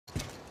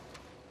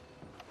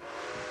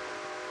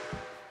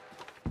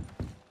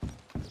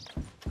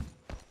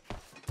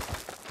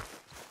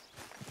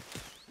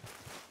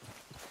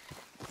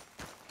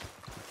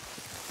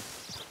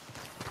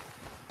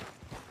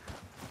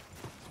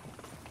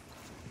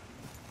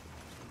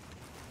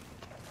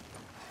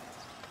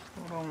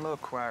Don't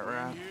look quite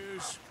right.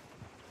 Use.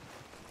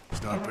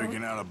 Start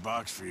picking out a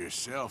box for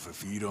yourself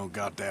if you don't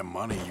got that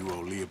money you owe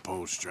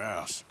Leopold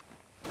Strauss.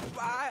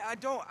 I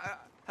don't...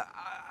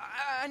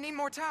 I need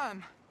more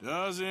time.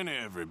 Doesn't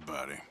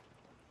everybody?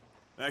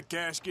 That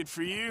casket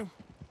for you?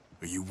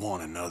 Or you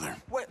want another?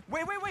 Wait.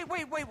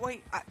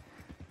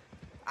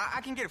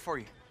 I can get it for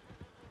you.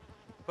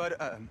 But,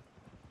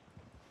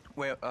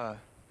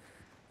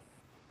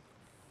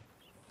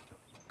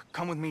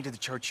 come with me to the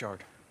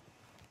churchyard.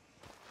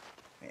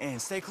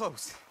 And stay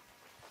close.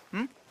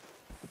 Hmm?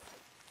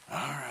 All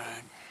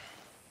right.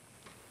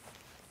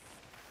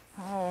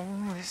 Oh,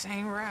 this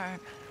ain't right.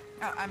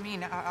 I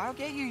mean, I'll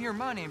get you your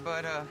money,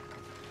 but,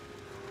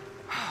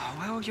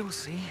 well, you'll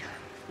see.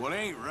 What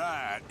ain't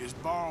right is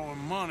borrowing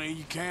money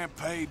you can't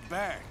pay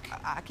back.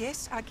 I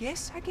guess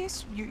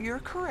you're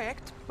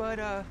correct, but,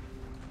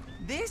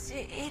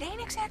 it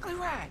ain't exactly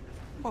right,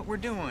 what we're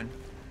doing.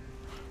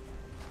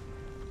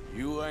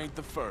 You ain't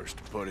the first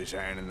to put his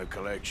hand in the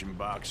collection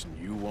box, and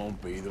you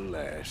won't be the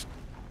last.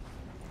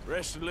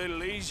 Rest a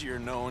little easier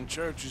knowing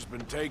church has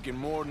been taking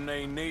more than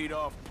they need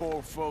off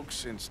poor folks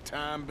since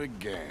time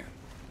began.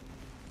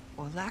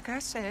 Well, like I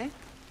said,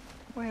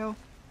 well,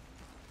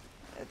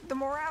 the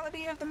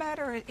morality of the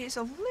matter is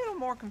a little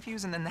more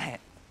confusing than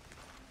that.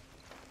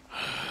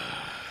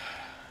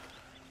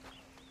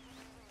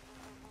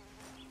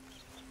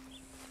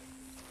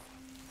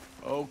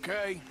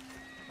 Okay.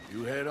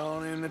 You head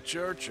on in the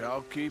church,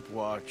 I'll keep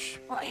watch.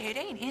 Well, it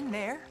ain't in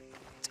there.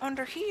 It's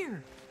under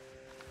here.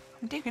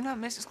 I'm digging up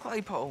Mrs.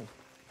 Claypole.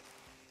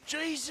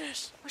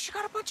 Jesus! Well, she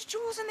got a bunch of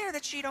jewels in there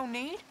that she don't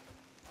need.